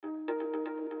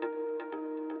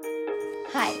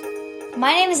Hi,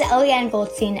 my name is Eliane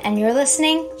Goldstein, and you're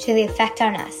listening to The Effect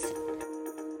on Us.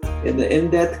 In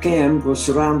that camp was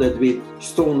surrounded with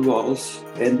stone walls,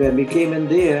 and when we came in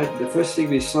there, the first thing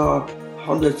we saw,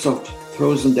 hundreds of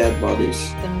frozen dead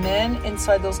bodies. The men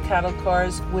inside those cattle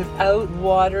cars, without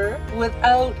water,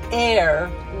 without air,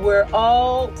 were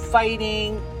all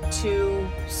fighting to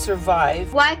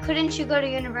survive. Why couldn't you go to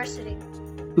university?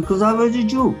 Because I was a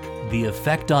Jew. The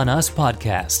Effect on Us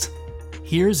podcast.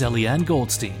 Here's Eliane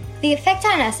Goldstein. The Effect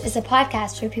on Us is a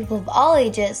podcast for people of all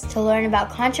ages to learn about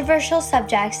controversial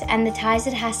subjects and the ties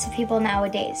it has to people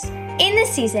nowadays. In this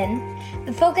season,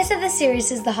 the focus of the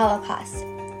series is the Holocaust.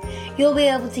 You'll be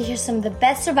able to hear some of the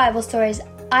best survival stories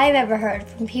I've ever heard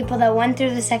from people that went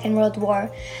through the Second World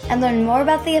War and learn more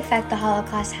about the effect the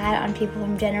Holocaust had on people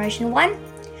from Generation 1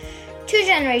 to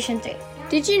Generation 3.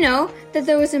 Did you know that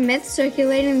there was a myth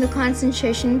circulating in the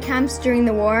concentration camps during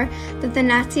the war that the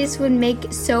Nazis would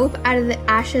make soap out of the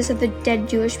ashes of the dead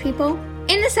Jewish people?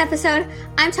 In this episode,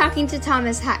 I'm talking to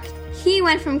Thomas Hecht. He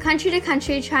went from country to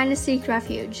country trying to seek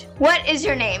refuge. What is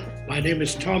your name? My name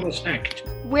is Thomas Hecht.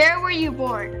 Where were you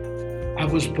born? I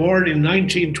was born in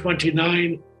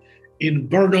 1929 in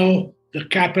Brno, the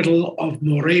capital of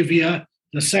Moravia,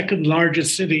 the second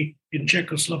largest city in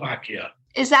Czechoslovakia.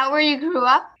 Is that where you grew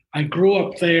up? I grew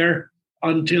up there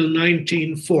until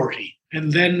 1940.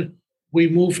 And then we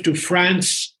moved to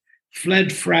France,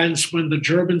 fled France when the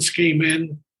Germans came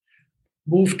in,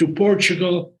 moved to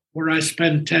Portugal, where I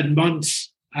spent 10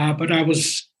 months. But I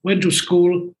went to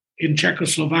school in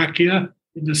Czechoslovakia,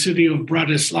 in the city of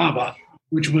Bratislava,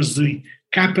 which was the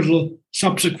capital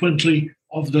subsequently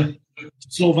of the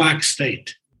Slovak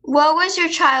state. What was your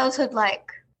childhood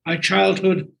like? My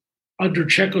childhood under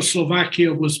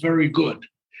Czechoslovakia was very good.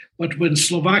 But when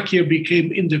Slovakia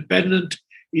became independent,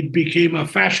 it became a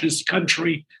fascist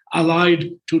country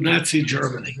allied to Nazi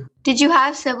Germany. Did you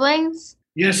have siblings?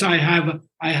 Yes, I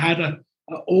had an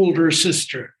older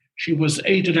sister. She was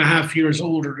 8.5 years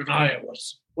older than I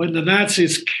was. When the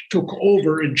Nazis took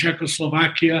over in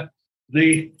Czechoslovakia,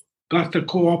 they got the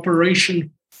cooperation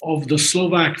of the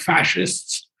Slovak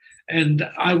fascists, and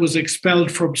I was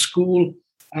expelled from school,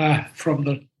 from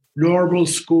the normal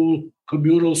school,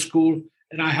 communal school,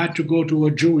 and I had to go to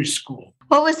a Jewish school.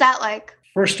 What was that like?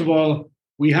 First of all,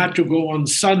 we had to go on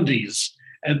Sundays,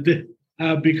 and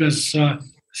because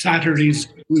Saturdays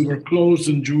we were closed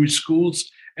in Jewish schools,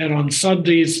 and on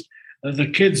Sundays the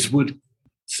kids would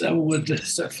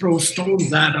throw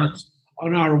stones at us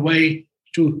on our way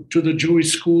to the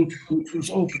Jewish school, which was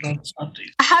open on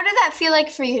Sundays. How did that feel like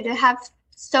for you to have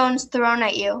stones thrown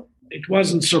at you? It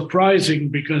wasn't surprising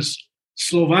because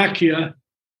Slovakia,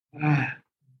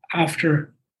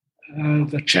 after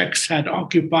the Czechs had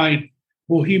occupied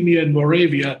Bohemia and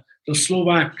Moravia, the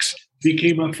Slovaks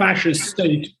became a fascist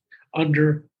state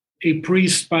under a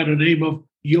priest by the name of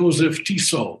Josef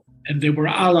Tiso, and they were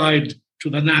allied to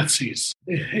the Nazis.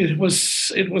 It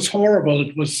was horrible.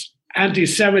 It was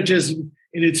anti-Semitism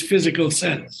in its physical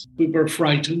sense. We were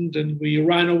frightened and we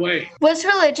ran away. Was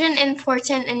religion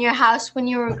important in your house when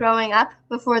you were growing up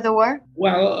before the war?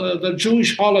 Well, the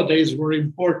Jewish holidays were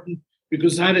important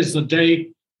because that is the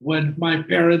day when my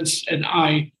parents and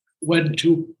I went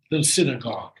to the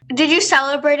synagogue. Did you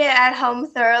celebrate it at home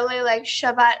thoroughly, like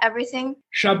Shabbat, everything?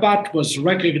 Shabbat was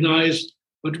recognized,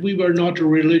 but we were not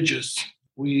religious.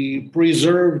 We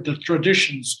preserved the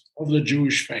traditions of the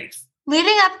Jewish faith.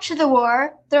 Leading up to the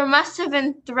war, there must have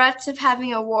been threats of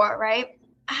having a war, right?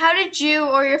 How did you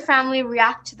or your family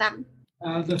react to them?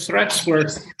 The threats were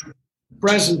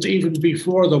present even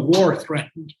before the war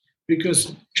threatened,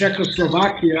 because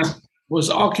Czechoslovakia was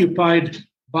occupied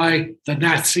by the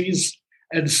Nazis,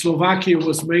 and Slovakia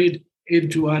was made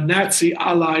into a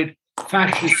Nazi-allied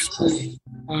fascist state.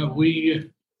 We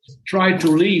tried to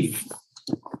leave,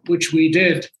 which we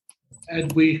did,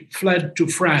 and we fled to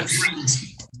France.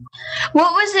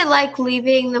 What was it like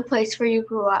leaving the place where you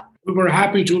grew up? We were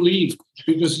happy to leave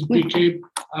because it became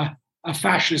a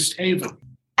fascist haven.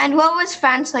 And what was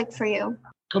France like for you?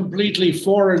 Completely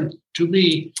foreign to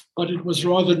me, but it was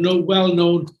rather well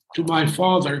known to my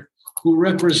father, who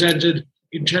represented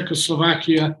in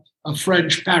Czechoslovakia a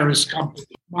French Paris company.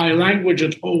 My language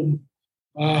at home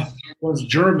was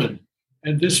German,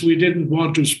 and this we didn't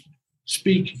want to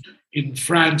speak in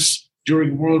France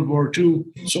during World War II,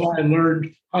 so I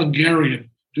learned Hungarian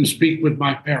to speak with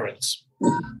my parents.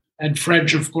 And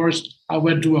French, of course. I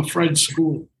went to a French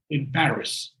school in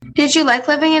Paris. Did you like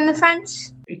living in the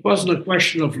France? It wasn't a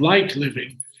question of like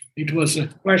living. It was a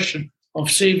question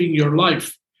of saving your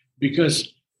life,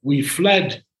 because we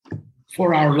fled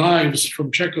for our lives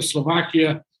from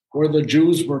Czechoslovakia, where the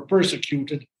Jews were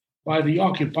persecuted, by the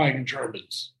occupying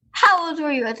Germans. How old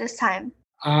were you at this time?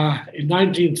 In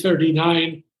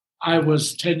 1939, I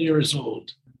was 10 years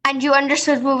old. And you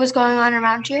understood what was going on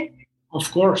around you?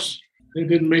 Of course,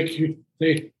 they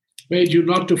made you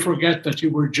not to forget that you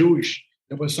were Jewish.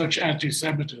 There was such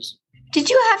anti-Semitism. Did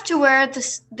you have to wear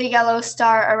the yellow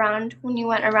star around when you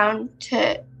went around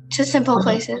to simple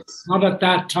places? Not at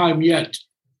that time yet,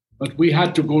 but we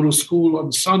had to go to school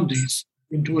on Sundays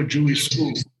into a Jewish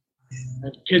school.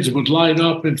 And kids would line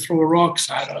up and throw rocks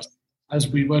at us as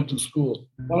we went to school.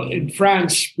 Well, in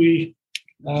France,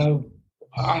 I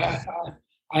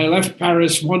left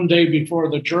Paris one day before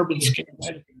the Germans came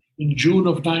in June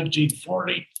of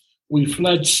 1940. We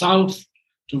fled south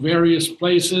to various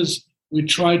places. We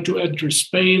tried to enter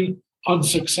Spain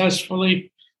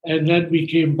unsuccessfully, and then we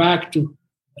came back to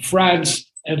France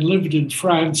and lived in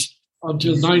France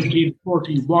until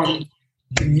 1941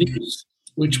 in Nice,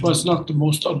 which was not the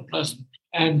most unpleasant.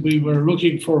 And we were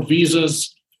looking for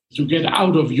visas to get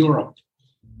out of Europe.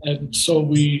 And so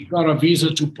we got a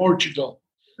visa to Portugal.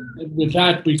 And with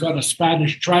that, we got a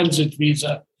Spanish transit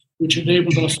visa, which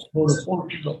enabled us to go to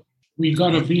Portugal. We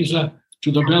got a visa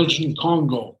to the Belgian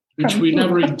Congo, which we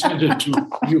never intended to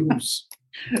use.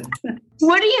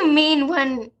 What do you mean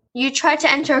when you tried to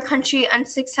enter a country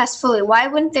unsuccessfully? Why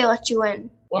wouldn't they let you in?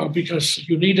 Well, because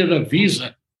you needed a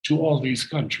visa to all these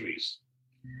countries.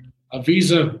 A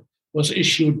visa was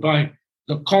issued by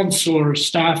the consular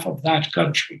staff of that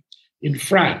country in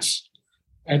France.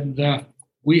 And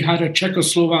we had a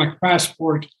Czechoslovak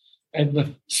passport, and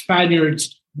the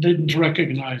Spaniards didn't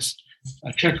recognize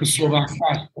a Czechoslovak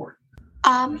passport.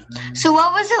 So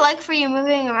what was it like for you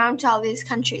moving around to all these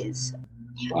countries?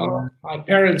 Well, my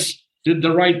parents did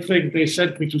the right thing. They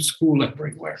sent me to school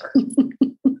everywhere.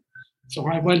 So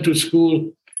I went to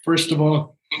school, first of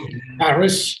all, in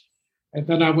Paris, and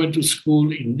then I went to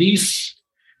school in Nice,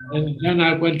 and then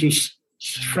I went to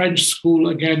French school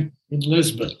again in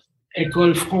Lisbon,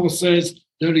 École Française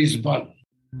de Lisbonne.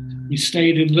 We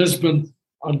stayed in Lisbon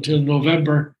until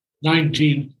November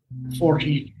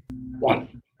 1941.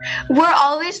 Were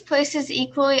all these places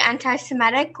equally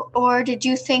anti-Semitic, or did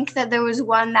you think that there was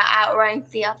one that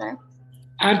outranked the other?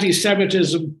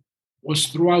 Anti-Semitism was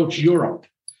throughout Europe,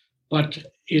 but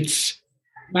its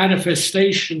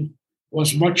manifestation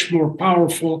was much more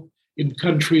powerful in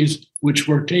countries which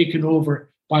were taken over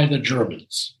by the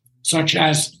Germans, such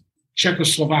as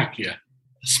Czechoslovakia.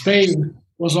 Spain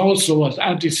was also an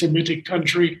anti-Semitic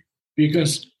country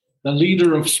because the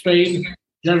leader of Spain,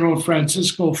 General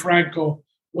Francisco Franco,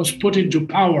 was put into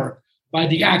power by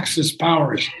the Axis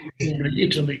powers in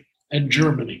Italy and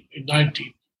Germany in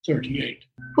 1938.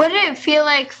 What did it feel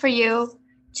like for you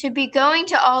to be going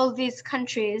to all of these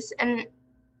countries and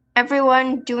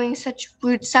everyone doing such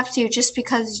rude stuff to you just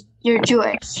because you're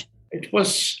Jewish? It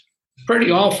was pretty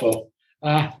awful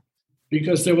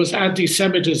because there was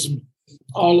anti-Semitism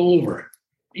all over.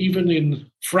 Even in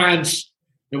France,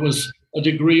 there was a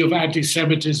degree of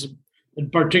anti-Semitism,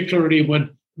 and particularly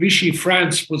when Vichy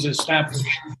France was established,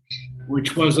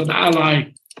 which was an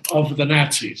ally of the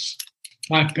Nazis.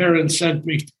 My parents sent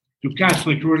me to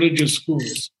Catholic religious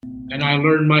schools, and I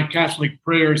learned my Catholic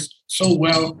prayers so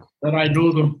well that I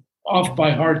know them off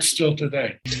by heart still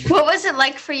today. What was it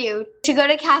like for you to go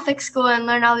to Catholic school and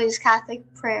learn all these Catholic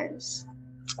prayers?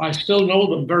 I still know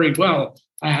them very well.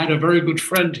 I had a very good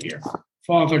friend here,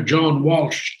 Father John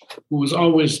Walsh, who was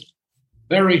always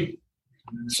very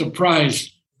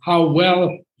surprised how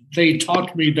well they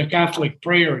taught me the Catholic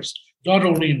prayers, not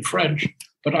only in French,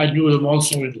 but I knew them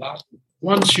also in Latin.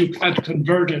 Once you had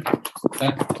converted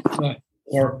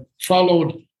or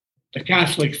followed the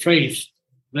Catholic faith,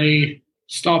 they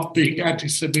stopped being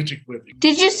anti-Semitic with you.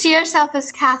 Did you see yourself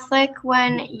as Catholic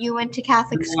when you went to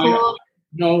Catholic school?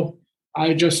 No,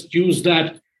 I just used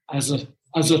that as a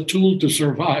tool to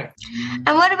survive.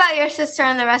 And what about your sister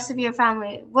and the rest of your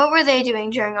family? What were they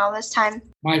doing during all this time?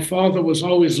 My father was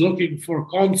always looking for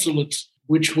consulates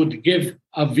which would give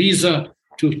a visa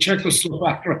to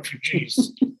Czechoslovak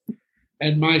refugees.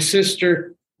 And my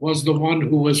sister was the one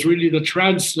who was really the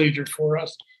translator for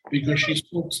us because she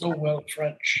spoke so well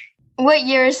French. What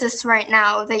year is this right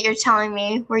now that you're telling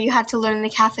me where you had to learn the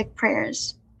Catholic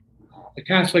prayers? The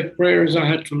Catholic prayers I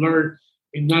had to learn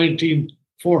in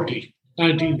 1940.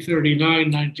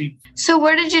 1939. So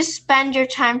where did you spend your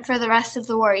time for the rest of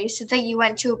the war? You said that you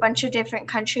went to a bunch of different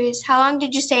countries. How long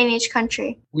did you stay in each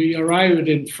country? We arrived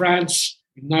in France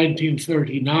in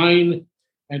 1939,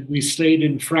 and we stayed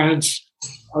in France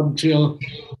until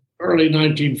early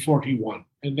 1941.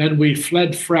 And then we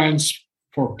fled France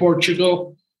for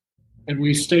Portugal, and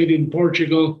we stayed in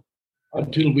Portugal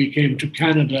until we came to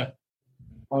Canada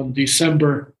on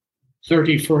December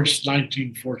 31st,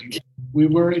 1941. We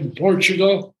were in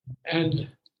Portugal and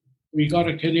we got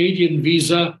a Canadian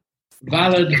visa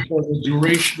valid for the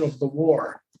duration of the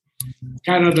war.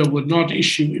 Canada would not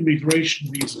issue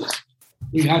immigration visas.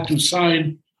 We had to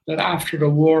sign that after the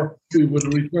war, we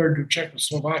would return to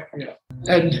Czechoslovakia.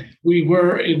 And we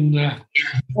were in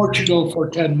Portugal for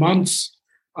 10 months.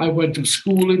 I went to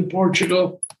school in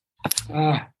Portugal.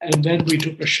 And then we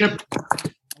took a ship, a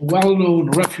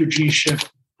well-known refugee ship,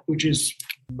 which is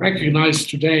recognized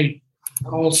today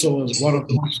also as one of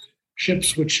the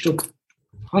ships which took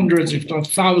hundreds, if not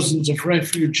thousands, of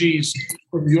refugees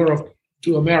from Europe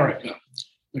to America.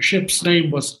 The ship's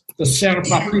name was the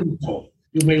Serpa Pinto.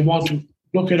 You may want to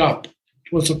look it up.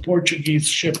 It was a Portuguese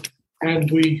ship. And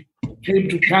we came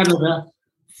to Canada,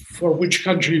 for which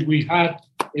country we had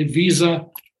a visa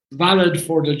valid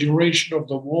for the duration of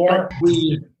the war.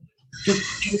 We took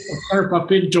a Serpa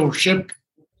Pinto ship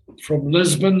from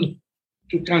Lisbon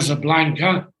to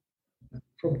Casablanca,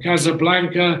 from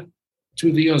Casablanca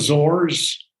to the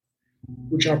Azores,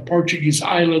 which are Portuguese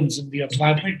islands in the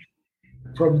Atlantic,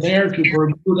 from there to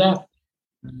Bermuda,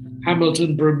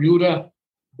 Hamilton, Bermuda,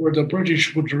 where the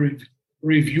British would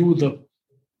review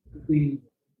the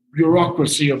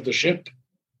bureaucracy of the ship,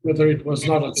 whether it was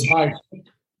not a spy ship.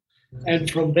 And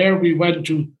from there we went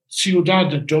to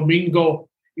Ciudad Domingo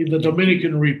in the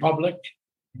Dominican Republic,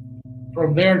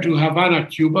 from there to Havana,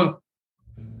 Cuba,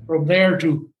 from there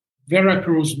to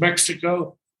Veracruz,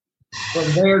 Mexico,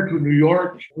 from there to New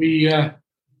York. We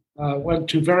went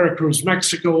to Veracruz,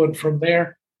 Mexico, and from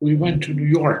there we went to New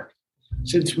York.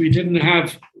 Since we didn't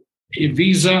have a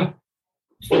visa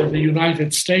for the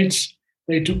United States,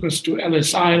 they took us to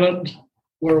Ellis Island,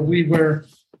 where we were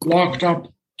locked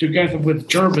up together with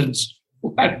Germans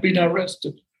who had been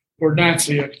arrested for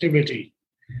Nazi activity.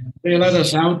 They let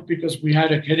us out because we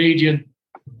had a Canadian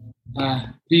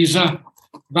visa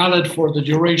valid for the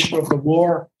duration of the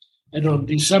war. And on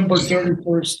December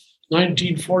 31st,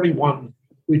 1941,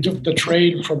 we took the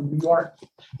train from New York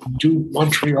to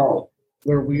Montreal,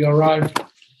 where we arrived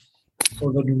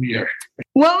for the new year.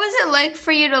 What was it like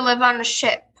for you to live on a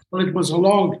ship? Well, it was a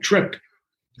long trip.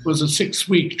 It was a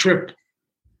 6-week trip.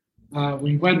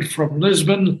 We went from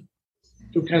Lisbon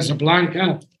to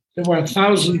Casablanca. There were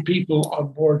 1,000 people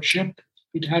on board ship.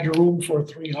 It had room for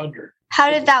 300. How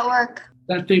did that work?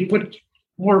 That they put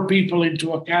more people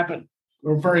into a cabin.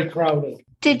 We were very crowded.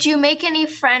 Did you make any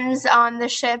friends on the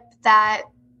ship that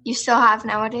you still have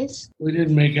nowadays? We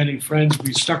didn't make any friends.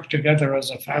 We stuck together as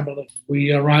a family.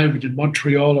 We arrived in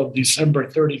Montreal on December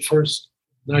 31st,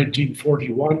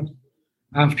 1941,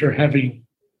 after having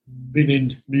been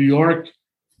in New York,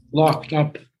 locked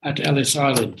up at Ellis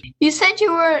Island. You said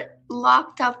you were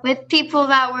locked up with people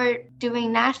that were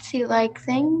doing Nazi-like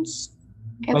things?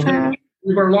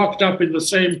 We were locked up in the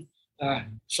same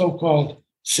so-called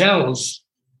cells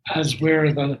as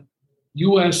where the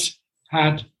U.S.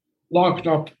 had locked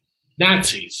up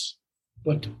Nazis.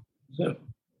 But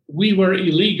we were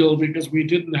illegal because we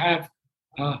didn't have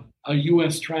a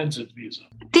U.S. transit visa.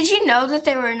 Did you know that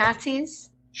they were Nazis?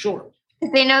 Sure.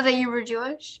 Did they know that you were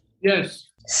Jewish? Yes.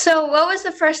 So what was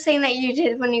the first thing that you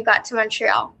did when you got to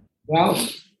Montreal? Well,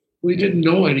 we didn't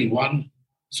know anyone,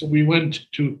 so we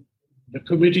went to the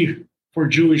Committee for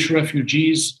Jewish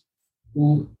Refugees,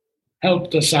 who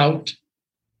helped us out.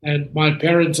 And my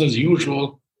parents, as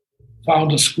usual,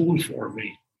 found a school for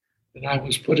me. And I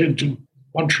was put into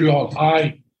Montreal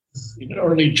High in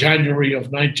early January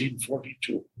of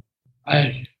 1942.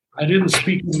 I didn't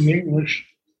speak any English.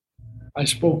 I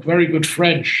spoke very good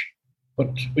French, but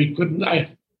we couldn't.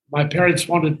 My parents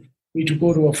wanted me to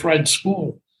go to a French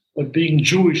school, but being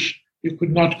Jewish, you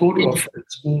could not go to a French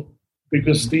school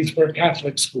because these were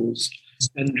Catholic schools,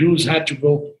 and Jews had to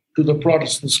go to the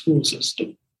Protestant school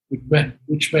system,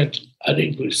 which meant an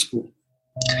English school.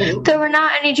 There were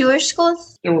not any Jewish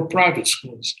schools? There were private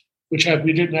schools, which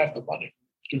we didn't have the money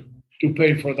to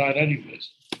pay for that anyways.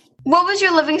 What was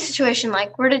your living situation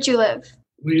like? Where did you live?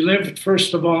 We lived,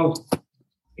 first of all,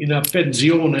 in a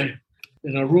pensione,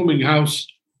 in a rooming house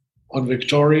on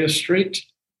Victoria Street,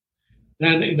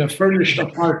 then in a furnished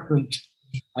apartment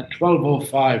at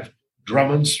 1205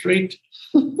 Drummond Street,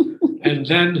 and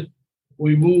then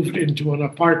we moved into an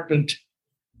apartment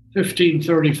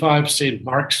 1535 St.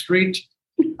 Mark Street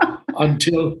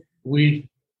until we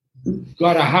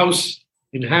got a house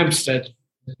in Hampstead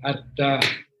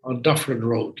on Dufferin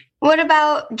Road. What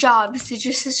about jobs? Did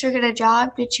your sister get a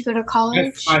job? Did she go to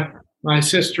college? My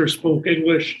sister spoke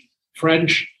English,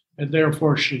 French, and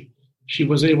therefore she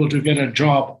was able to get a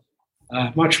job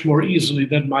much more easily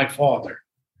than my father.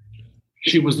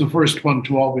 She was the first one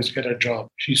to always get a job.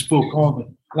 She spoke all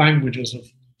the languages of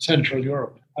Central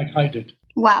Europe, like I did.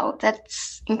 Wow,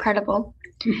 that's incredible.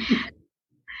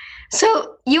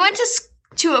 So you went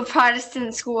to a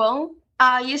Protestant school.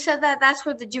 You said that that's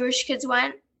where the Jewish kids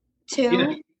went to.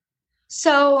 Yeah.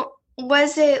 So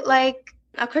was it like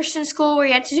a Christian school where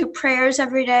you had to do prayers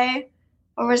every day,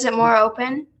 or was it more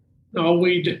open? No,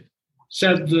 we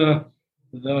said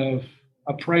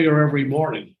a prayer every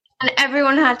morning. And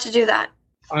everyone had to do that.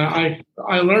 I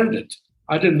learned it.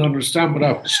 I didn't understand what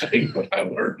I was saying, but I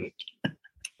learned it.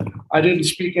 I didn't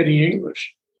speak any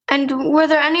English. And were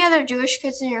there any other Jewish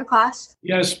kids in your class?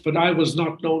 Yes, but I was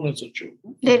not known as a Jew.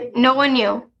 No one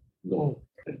knew? No,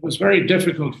 it was very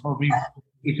difficult for me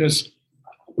because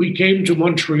we came to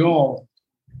Montreal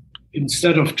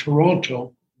instead of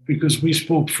Toronto because we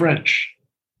spoke French.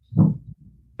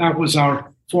 That was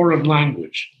our foreign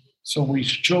language. So we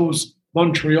chose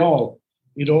Montreal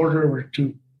in order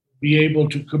to be able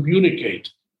to communicate.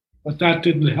 But that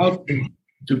didn't help me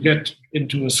to get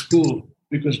into a school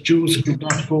because Jews could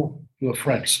not go to a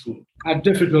French school. I had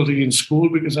difficulty in school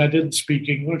because I didn't speak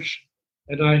English,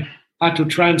 and I had to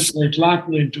translate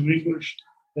Latin into English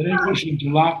and English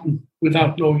into Latin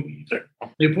without knowing either.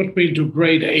 They put me into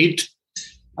grade 8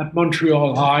 at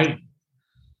Montreal High,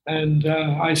 and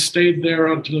I stayed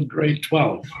there until grade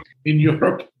 12. In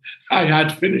Europe, I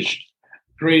had finished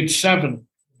grade 7,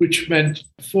 which meant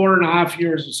 4.5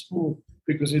 years of school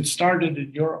because it started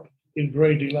in Europe in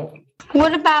grade 11.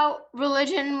 What about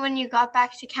religion when you got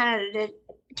back to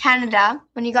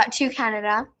when you got to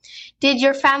Canada? Did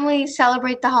your family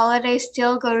celebrate the holidays,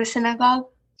 still go to synagogue?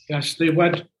 Yes, they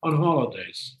went on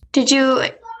holidays. Did you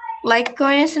like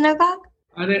going to synagogue?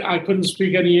 I couldn't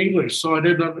speak any English, so I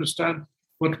didn't understand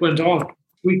what went on.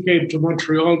 We came to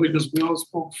Montreal because we all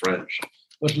spoke French,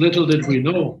 but little did we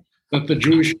know that the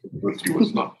Jewish community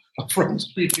was not a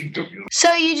French-speaking community.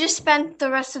 So you just spent the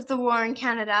rest of the war in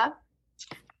Canada.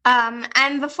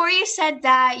 And before you said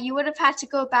that you would have had to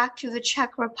go back to the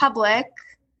Czech Republic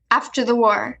after the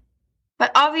war.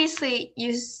 But obviously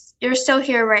you're still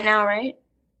here right now, right?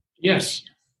 Yes,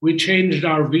 we changed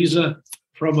our visa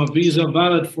from a visa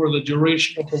valid for the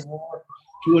duration of the war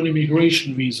to an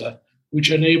immigration visa,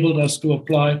 which enabled us to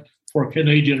apply for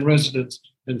Canadian residence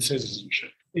and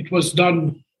citizenship. It was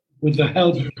done with the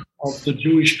help of the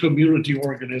Jewish community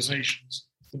organizations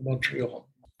in Montreal.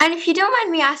 And if you don't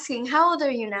mind me asking, how old are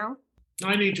you now?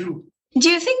 92. Do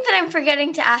you think that I'm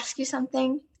forgetting to ask you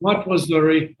something? What was the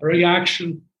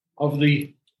reaction of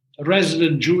the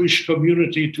resident Jewish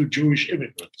community to Jewish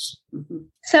immigrants?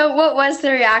 So what was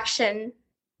the reaction?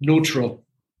 Neutral.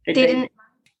 They didn't.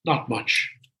 Not much.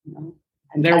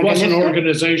 There was an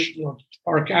organization on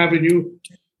Park Avenue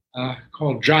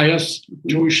called JIAS,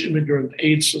 Jewish Immigrant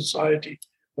Aid Society,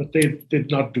 but they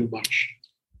did not do much,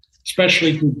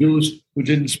 especially to Jews who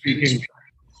didn't speak English.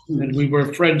 And we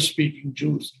were French-speaking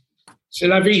Jews. C'est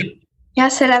la vie.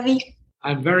 Yes, c'est la vie.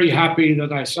 I'm very happy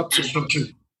that I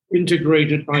subsequently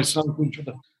integrated myself into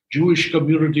the Jewish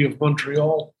community of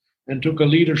Montreal and took a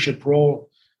leadership role.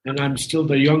 And I'm still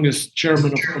the youngest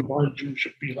chairman of combined Jewish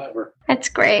appeal ever. That's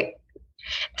great.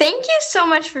 Thank you so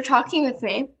much for talking with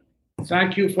me.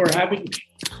 Thank you for having me.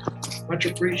 Much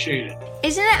appreciated.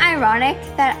 Isn't it ironic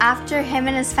that after him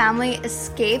and his family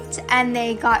escaped and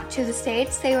they got to the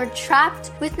States, they were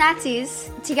trapped with Nazis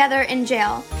together in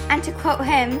jail? And to quote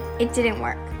him, it didn't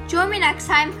work. Join me next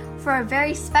time for a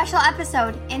very special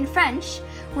episode in French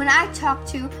when I talk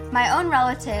to my own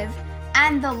relative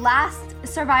and the last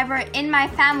survivor in my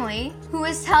family who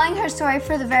is telling her story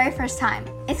for the very first time.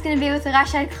 It's going to be with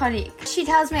Rachel Krolik. She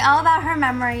tells me all about her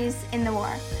memories in the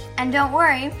war. And don't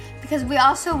worry, because we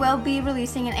also will be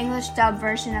releasing an English dub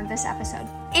version of this episode.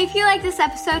 If you like this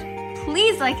episode,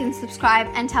 please like and subscribe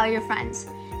and tell your friends.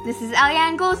 This is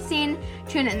Eliane Goldstein.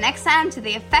 Tune in next time to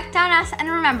The Effect on Us, and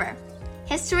remember,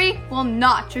 history will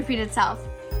not repeat itself.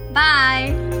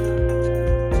 Bye!